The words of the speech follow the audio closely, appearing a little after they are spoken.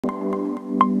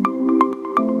Hello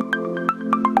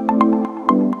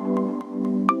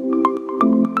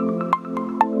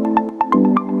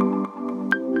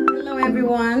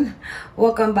everyone,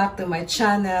 welcome back to my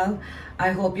channel.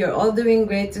 I hope you're all doing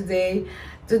great today.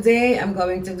 Today I'm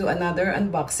going to do another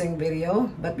unboxing video,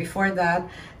 but before that,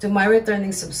 to my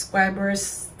returning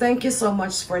subscribers, thank you so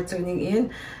much for tuning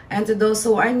in. And to those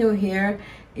who are new here,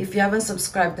 if you haven't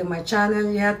subscribed to my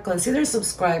channel yet, consider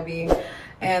subscribing.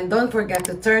 And don't forget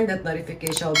to turn that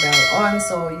notification bell on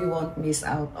so you won't miss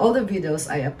out all the videos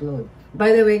I upload.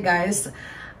 By the way guys,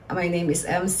 my name is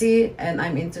MC and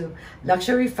I'm into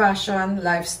luxury fashion,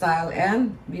 lifestyle,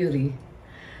 and beauty.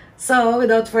 So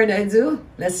without further ado,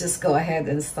 let's just go ahead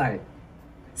and start.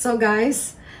 So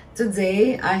guys,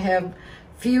 today I have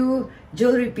few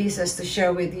jewelry pieces to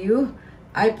share with you.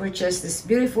 I purchased this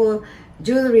beautiful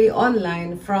jewelry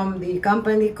online from the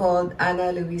company called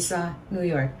Ana Luisa, New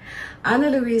York.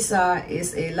 Ana Luisa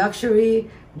is a luxury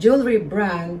jewelry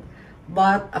brand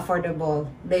but affordable.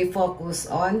 They focus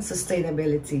on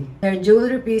sustainability. Their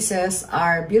jewelry pieces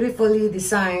are beautifully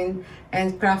designed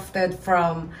and crafted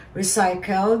from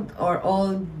recycled or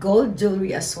old gold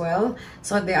jewelry as well.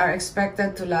 So they are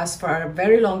expected to last for a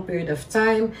very long period of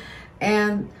time.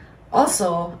 And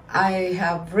also, I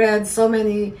have read so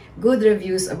many good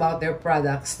reviews about their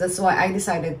products. That's why I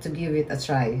decided to give it a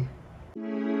try.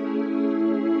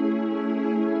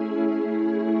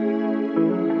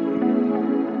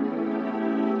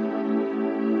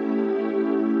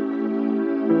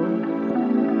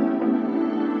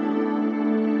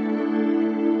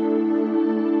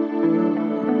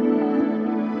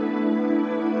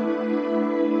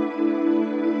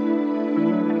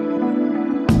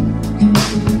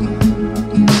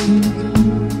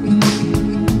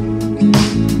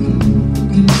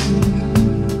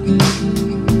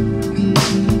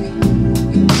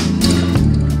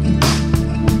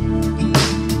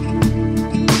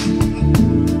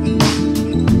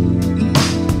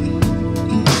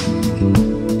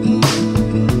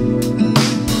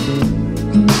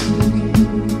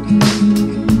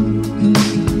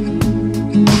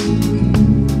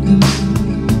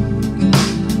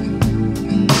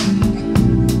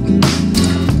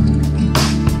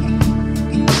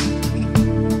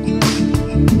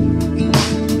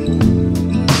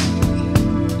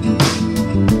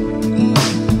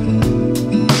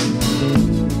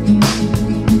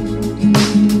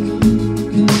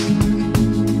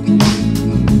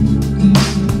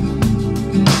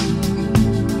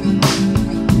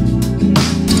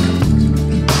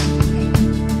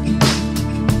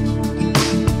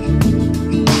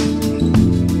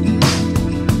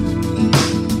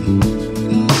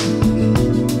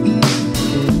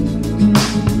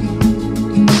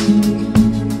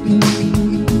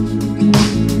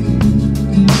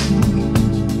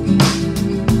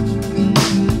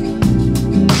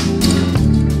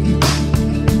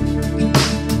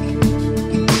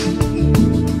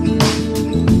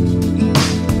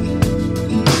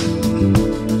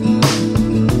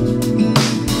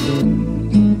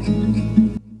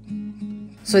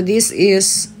 So this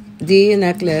is the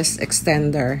necklace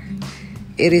extender.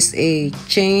 It is a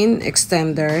chain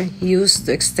extender used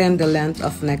to extend the length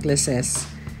of necklaces.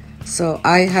 So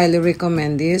I highly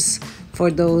recommend this for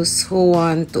those who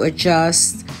want to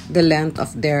adjust the length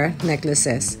of their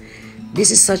necklaces.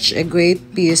 This is such a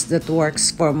great piece that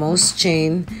works for most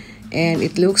chain and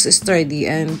it looks sturdy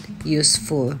and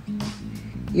useful.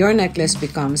 Your necklace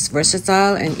becomes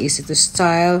versatile and easy to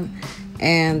style,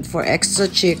 and for extra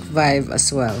chic vibe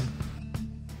as well.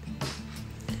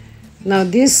 Now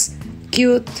this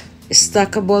cute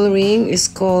stackable ring is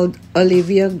called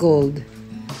Olivia Gold.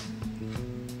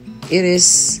 It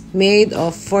is made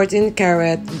of 14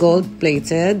 karat gold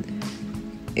plated.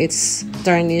 It's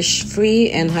tarnish free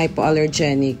and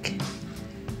hypoallergenic.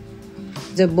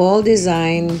 The ball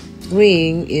design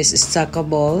ring is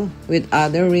stackable with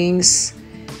other rings,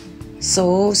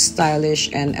 so stylish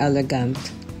and elegant.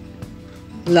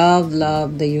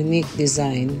 Love the unique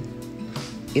design.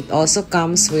 It also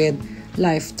comes with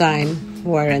lifetime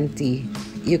warranty.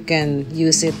 You can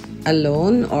use it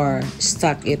alone or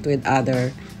stack it with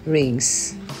other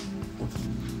rings.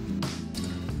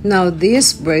 Now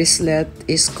this bracelet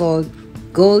is called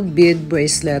Gold Bead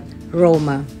Bracelet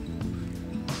Roma.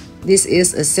 This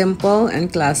is a simple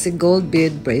and classic gold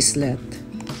bead bracelet.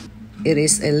 It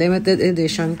is a limited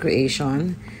edition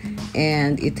creation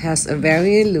and it has a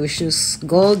very luscious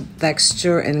gold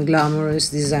texture and glamorous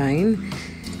design.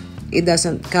 It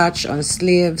doesn't catch on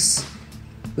sleeves,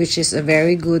 which is a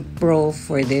very good pro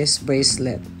for this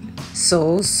bracelet.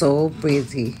 So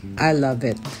pretty. I love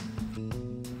it.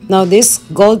 Now these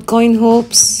gold coin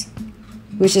hoops,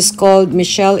 which is called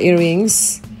Michelle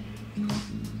earrings.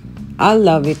 I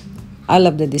love it. I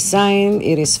love the design.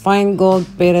 It is fine gold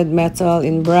plated metal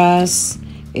in brass.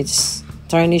 It's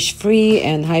tarnish free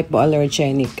and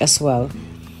hypoallergenic as well.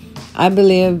 I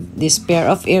believe this pair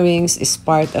of earrings is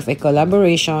part of a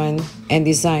collaboration and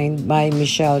designed by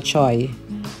Michelle Choi.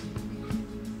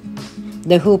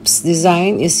 The hoop's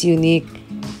design is unique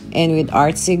and with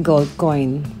artsy gold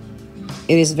coin.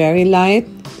 It is very light,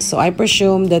 so I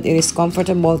presume that it is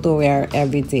comfortable to wear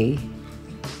every day.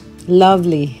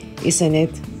 Lovely, isn't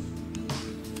it?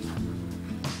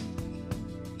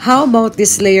 How about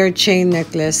this layered chain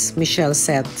necklace Michelle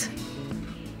set?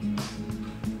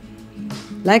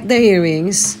 Like the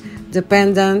earrings, the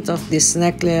pendant of this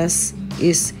necklace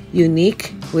is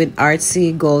unique with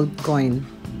artsy gold coin.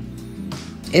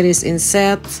 It is in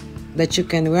set that you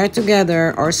can wear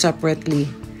together or separately.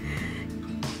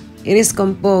 It is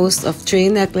composed of 3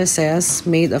 necklaces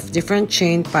made of different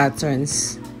chain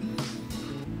patterns.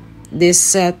 This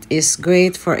set is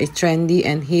great for a trendy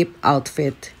and hip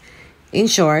outfit. In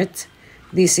short,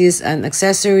 this is an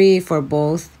accessory for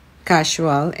both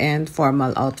casual and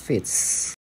formal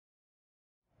outfits.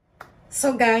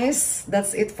 So guys,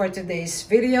 that's it for today's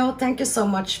video. Thank you so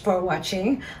much for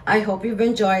watching. I hope you've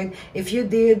enjoyed. If you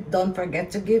did, don't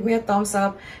forget to give me a thumbs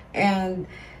up. And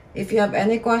if you have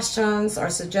any questions or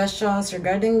suggestions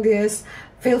regarding this,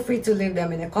 feel free to leave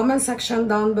them in the comment section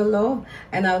down below,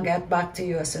 and I'll get back to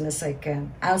you as soon as I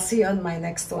can. I'll see you on my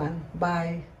next one.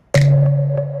 Bye.